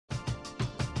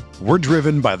We're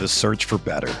driven by the search for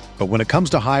better. But when it comes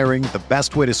to hiring, the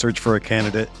best way to search for a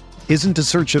candidate isn't to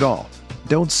search at all.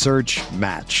 Don't search,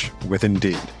 match with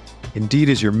Indeed. Indeed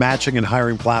is your matching and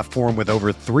hiring platform with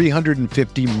over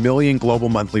 350 million global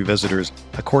monthly visitors,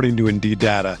 according to Indeed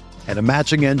data, and a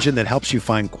matching engine that helps you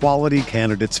find quality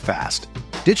candidates fast.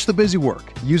 Ditch the busy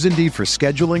work. Use Indeed for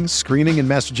scheduling, screening, and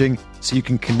messaging so you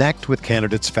can connect with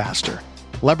candidates faster.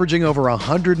 Leveraging over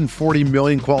 140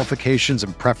 million qualifications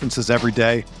and preferences every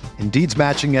day, Indeed's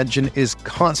matching engine is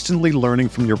constantly learning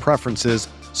from your preferences,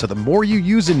 so the more you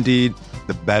use Indeed,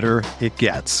 the better it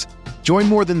gets. Join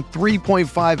more than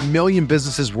 3.5 million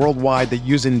businesses worldwide that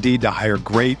use Indeed to hire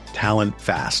great talent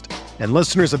fast. And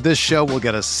listeners of this show will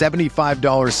get a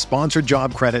 $75 sponsored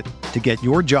job credit to get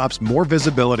your jobs more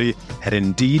visibility at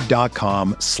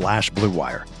Indeed.com/Blue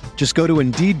Wire. Just go to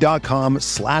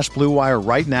Indeed.com/Blue Wire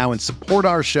right now and support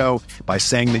our show by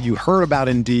saying that you heard about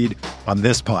Indeed on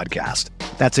this podcast.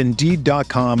 That's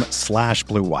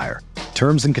Indeed.com/Blue Wire.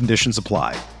 Terms and conditions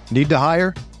apply. Need to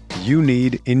hire? You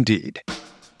need Indeed.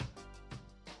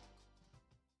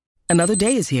 Another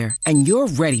day is here, and you're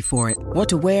ready for it. What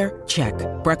to wear? Check.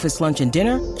 Breakfast, lunch, and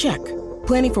dinner? Check.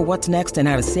 Planning for what's next and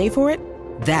how to save for it?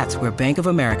 That's where Bank of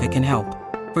America can help.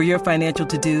 For your financial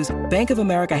to-dos, Bank of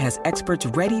America has experts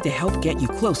ready to help get you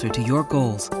closer to your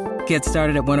goals. Get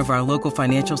started at one of our local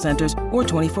financial centers or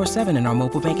 24/7 in our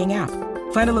mobile banking app.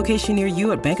 Find a location near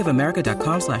you at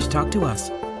bankofamerica.com/talktous.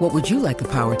 What would you like the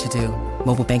power to do?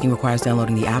 Mobile banking requires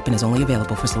downloading the app and is only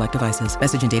available for select devices.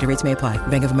 Message and data rates may apply.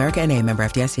 Bank of America N.A., member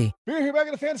FDIC. We're here back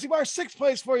in the Fantasy Bar, sixth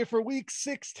place for you for week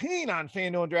 16 on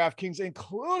FanDuel and DraftKings,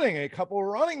 including a couple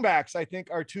running backs I think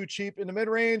are too cheap in the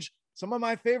mid-range. Some of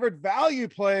my favorite value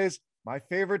plays, my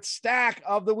favorite stack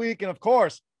of the week, and of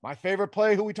course, my favorite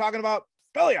play. Who we talking about?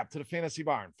 Belly up to the Fantasy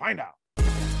Barn. Find out.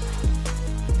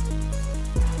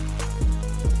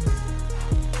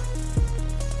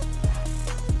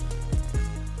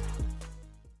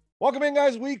 Welcome in,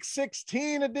 guys. Week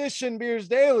 16 edition Beers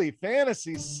Daily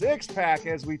Fantasy Six-Pack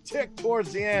as we tick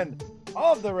towards the end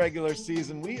of the regular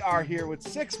season. We are here with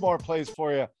 6 more plays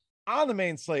for you on the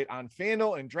main slate on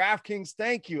FanDuel and DraftKings.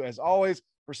 Thank you, as always,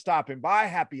 for stopping by.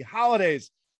 Happy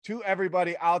holidays to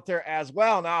everybody out there as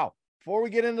well. Now, before we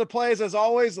get into the plays, as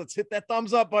always, let's hit that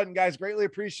thumbs up button, guys. Greatly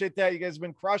appreciate that. You guys have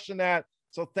been crushing that.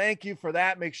 So thank you for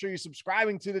that. Make sure you're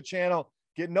subscribing to the channel.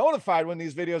 Get notified when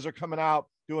these videos are coming out.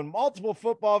 Doing multiple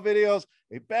football videos,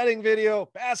 a betting video,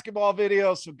 basketball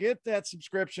video. So get that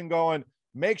subscription going.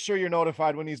 Make sure you're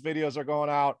notified when these videos are going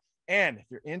out. And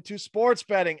if you're into sports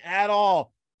betting at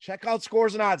all, check out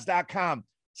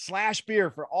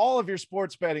scoresandodds.com/beer for all of your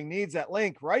sports betting needs. That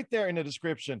link right there in the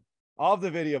description of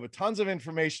the video, but tons of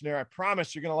information there. I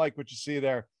promise you're going to like what you see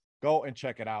there. Go and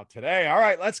check it out today. All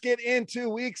right, let's get into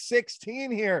week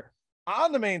 16 here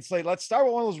on the main slate. Let's start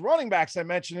with one of those running backs I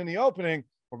mentioned in the opening.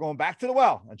 We're going back to the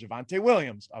well on Javonte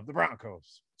Williams of the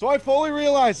Broncos. So I fully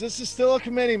realize this is still a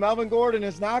committee. Melvin Gordon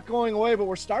is not going away, but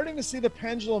we're starting to see the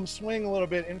pendulum swing a little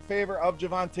bit in favor of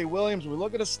Javonte Williams. We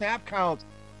look at a snap count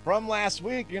from last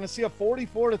week. You're going to see a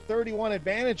 44-31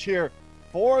 advantage here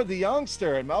for the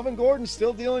youngster. And Melvin Gordon's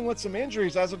still dealing with some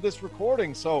injuries as of this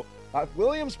recording. So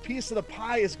Williams' piece of the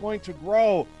pie is going to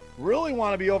grow. Really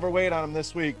want to be overweight on him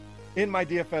this week in my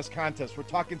DFS contest. We're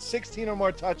talking 16 or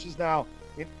more touches now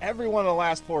in every one of the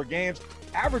last 4 games,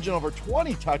 averaging over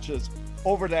 20 touches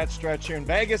over that stretch here. And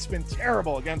Vegas been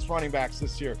terrible against running backs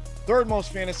this year. 3rd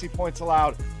most fantasy points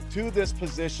allowed to this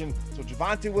position. So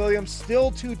Javonte Williams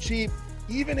still too cheap,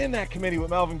 even in that committee with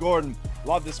Melvin Gordon.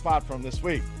 Love this spot from this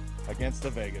week against the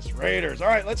Vegas Raiders. All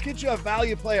right, let's get you a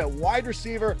value play at wide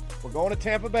receiver. We're going to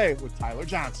Tampa Bay with Tyler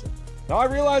Johnson. Now, I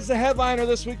realize the headliner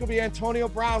this week will be Antonio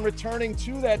Brown returning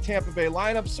to that Tampa Bay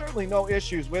lineup. Certainly no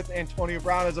issues with Antonio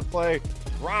Brown as a play.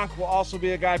 Gronk will also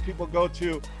be a guy people go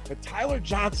to. But Tyler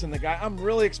Johnson, the guy I'm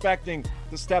really expecting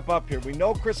to step up here. We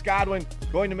know Chris Godwin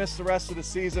going to miss the rest of the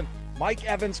season. Mike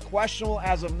Evans questionable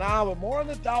as of now, but more on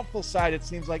the doubtful side, it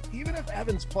seems like. Even if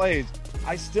Evans plays,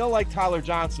 I still like Tyler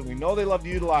Johnson. We know they love to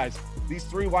utilize these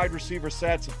 3 wide receiver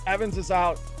sets. If Evans is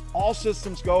out, all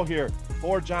systems go here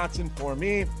for Johnson. For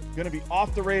me, going to be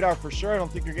off the radar for sure. I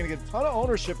don't think you're going to get a ton of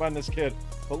ownership on this kid,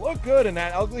 but look good in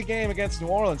that ugly game against New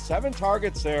Orleans. 7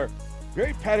 targets there.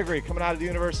 Great pedigree coming out of the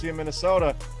University of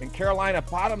Minnesota, and Carolina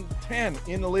bottom 10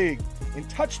 in the league in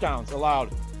touchdowns allowed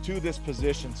to this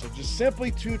position. So just simply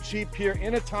too cheap here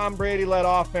in a Tom Brady-led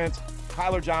offense.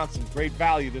 Tyler Johnson, great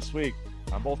value this week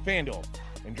on both FanDuel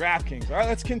and DraftKings. All right,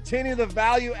 let's continue the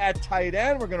value at tight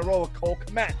end. We're going to roll with Cole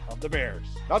Kmet of the Bears.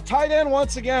 Now, tight end,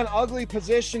 once again, ugly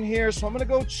position here, so I'm going to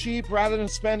go cheap rather than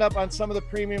spend up on some of the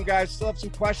premium guys. Still have some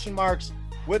question marks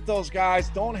with those guys.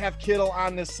 Don't have Kittle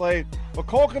on this slate. But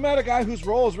Cole Kmet, a guy whose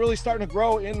role is really starting to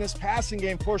grow in this passing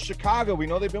game for Chicago. We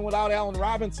know they've been without Allen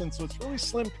Robinson, so it's really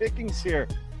slim pickings here.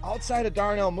 Outside of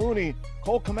Darnell Mooney,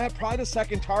 Cole Kmet probably the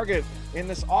second target in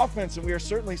this offense, and we are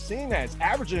certainly seeing that. It's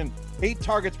averaging 8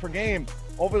 targets per game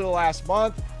over the last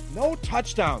month. No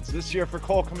touchdowns this year for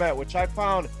Cole Kmet, which I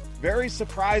found very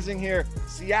surprising here.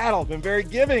 Seattle been very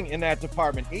giving in that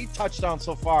department. 8 touchdowns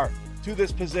so far to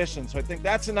this position. So I think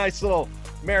that's a nice little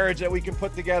marriage that we can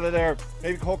put together there.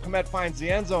 Maybe Cole Kmet finds the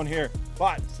end zone here.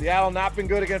 But Seattle not been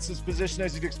good against this position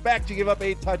as you'd expect. You give up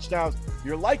 8 touchdowns,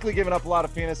 you're likely giving up a lot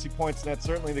of fantasy points, and that's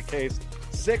certainly the case.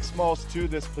 6 most to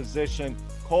this position.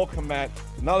 Cole Kmet,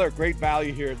 another great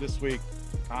value here this week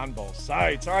on both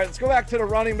sides. All right, let's go back to the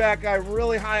running back guy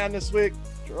really high on this week.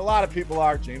 Sure, a lot of people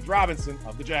are. James Robinson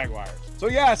of the Jaguars. So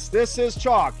yes, this is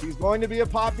chalk. He's going to be a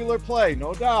popular play,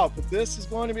 no doubt, but this is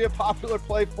going to be a popular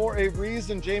play for a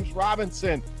reason. James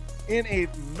Robinson in an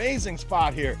amazing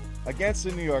spot here against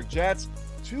the New York Jets.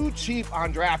 Too cheap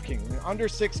on DraftKings. Under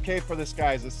 $6K for this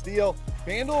guy is a steal.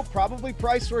 FanDuel probably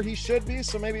priced where he should be,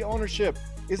 so maybe ownership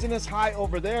isn't as high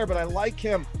over there, but I like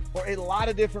him for a lot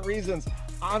of different reasons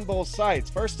on both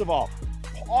sides. First of all,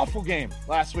 awful game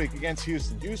last week against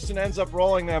Houston. Houston ends up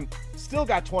rolling them. Still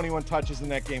got 21 touches in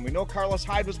that game. We know Carlos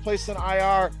Hyde was placed on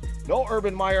IR. No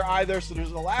Urban Meyer either, so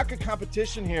there's a lack of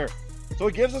competition here. So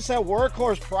it gives us that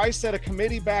workhorse price at a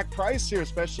committee-back price here,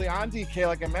 especially on DK,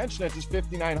 like I mentioned, at just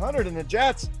 $5,900. And the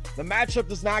Jets, the matchup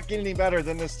does not get any better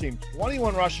than this team.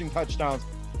 21 rushing touchdowns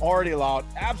already allowed.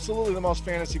 Absolutely the most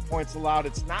fantasy points allowed.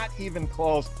 It's not even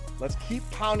close. Let's keep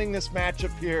pounding this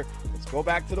matchup here. Let's go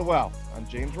back to the well on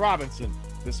James Robinson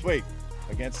this week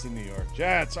against the New York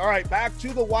Jets. All right, back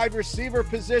to the wide receiver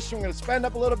position. We're going to spend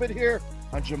up a little bit here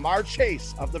on Jamar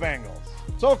Chase of the Bengals.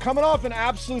 So coming off an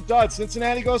absolute dud,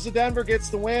 Cincinnati goes to Denver, gets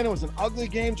the win. It was an ugly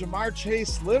game. Jamar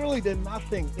Chase literally did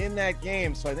nothing in that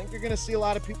game. So I think you're going to see a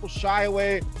lot of people shy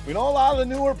away. We know a lot of the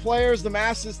newer players, the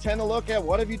masses tend to look at,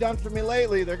 what have you done for me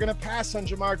lately? They're going to pass on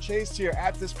Jamar Chase here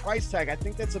at this price tag. I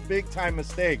think that's a big time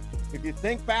mistake. If you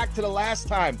think back to the last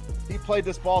time he played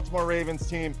this Baltimore Ravens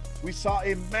team, we saw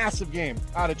a massive game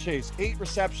out of Chase. 8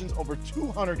 receptions, over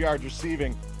 200 yards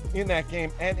receiving in that game,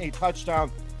 and a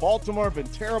touchdown. Baltimore been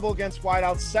terrible against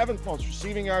wideouts, 7th most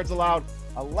receiving yards allowed,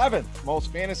 11th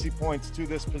most fantasy points to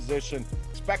this position.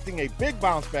 Expecting a big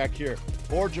bounce back here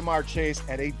for Jamar Chase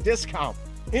at a discount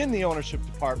in the ownership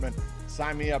department.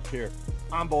 Sign me up here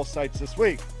on both sites this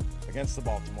week against the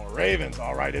Baltimore Ravens.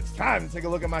 All right, it's time to take a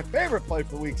look at my favorite play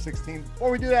for Week 16. Before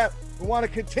we do that, we want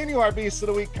to continue our Beast of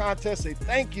the Week contest. Say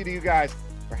thank you to you guys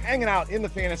for hanging out in the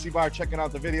fantasy bar, checking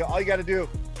out the video. All you got to do,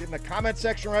 get in the comment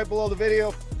section right below the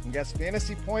video and guess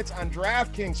fantasy points on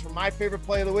DraftKings for my favorite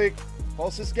play of the week.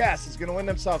 Closest guess is going to win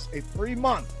themselves a free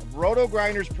month of Roto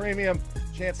Grinders Premium.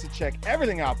 Chance to check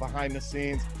everything out behind the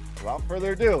scenes. Without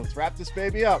further ado, let's wrap this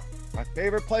baby up. My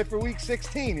favorite play for Week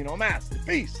 16, you know, Matt's the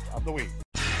Beast of the Week.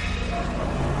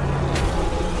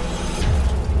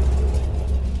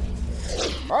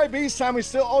 All right, Beast time. We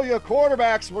still owe you a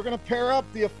quarterback, so we're going to pair up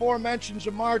the aforementioned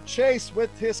Jamar Chase with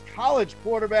his college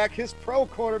quarterback, his pro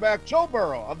quarterback, Joe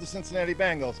Burrow of the Cincinnati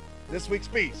Bengals, this week's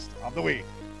Beast of the Week.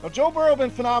 Now, Joe Burrow been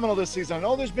phenomenal this season. I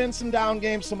know there's been some down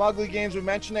games, some ugly games. We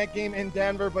mentioned that game in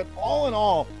Denver, but all in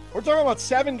all, we're talking about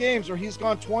 7 games where he's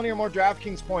gone 20 or more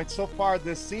DraftKings points so far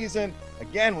this season.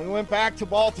 Again, we went back to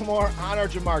Baltimore on our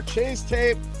Jamar Chase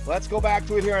tape. Let's go back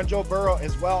to it here on Joe Burrow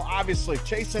as well. Obviously,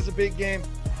 Chase has a big game.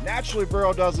 Naturally,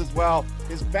 Burrow does as well.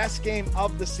 His best game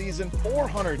of the season,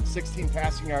 416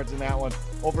 passing yards in that one.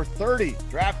 Over 30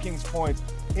 DraftKings points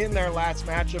in their last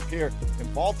matchup here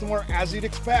in Baltimore, as you'd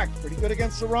expect. Pretty good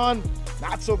against the run,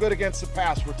 not so good against the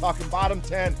pass. We're talking bottom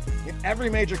 10 in every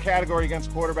major category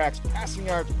against quarterbacks. Passing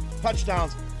yards,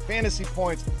 touchdowns, fantasy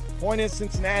points. Point in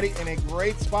Cincinnati in a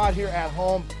great spot here at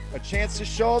home. A chance to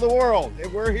show the world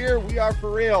that we're here, we are for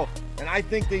real. And I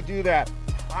think they do that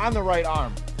on the right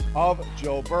arm of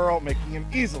Joe Burrow, making him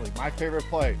easily my favorite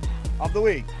play of the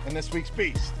week and this week's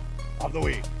Beast of the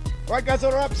Week. All right, guys,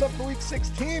 that wraps up for Week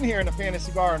 16 here in the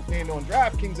Fantasy Bar on FanDuel and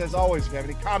DraftKings. As always, if you have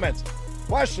any comments,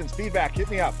 questions, feedback, hit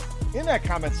me up in that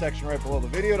comment section right below the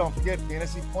video. Don't forget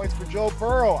fantasy points for Joe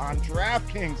Burrow on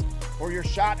DraftKings for your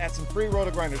shot at some free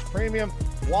Roto Grinders Premium.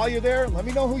 While you're there, let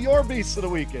me know who your Beast of the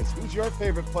Week is. Who's your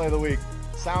favorite play of the week?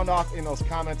 Sound off in those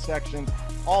comment sections.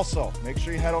 Also, make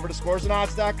sure you head over to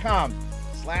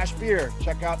scoresandodds.com/beer.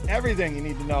 Check out everything you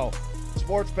need to know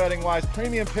sports betting wise,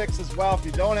 premium picks as well. If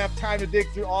you don't have time to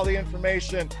dig through all the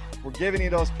information, we're giving you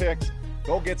those picks.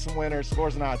 Go get some winners.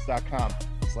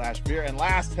 Scoresandodds.com/beer. And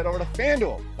last, head over to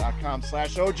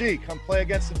FanDuel.com/OG. Come play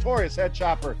against Notorious Head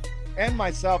Chopper and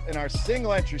myself in our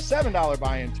single entry $7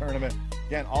 buy-in tournament.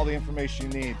 Again, all the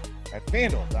information you need at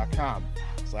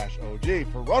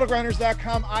FanDuel.com/OG. For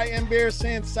RotoGrinders.com, I am Bear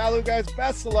saying salut, guys.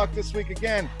 Best of luck this week.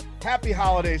 Again, happy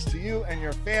holidays to you and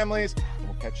your families, and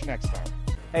we'll catch you next time.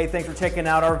 Hey, thanks for checking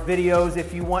out our videos.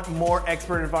 If you want more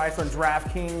expert advice on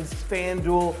DraftKings,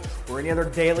 FanDuel, or any other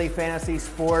daily fantasy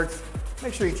sports,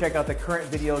 make sure you check out the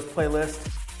current videos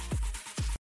playlist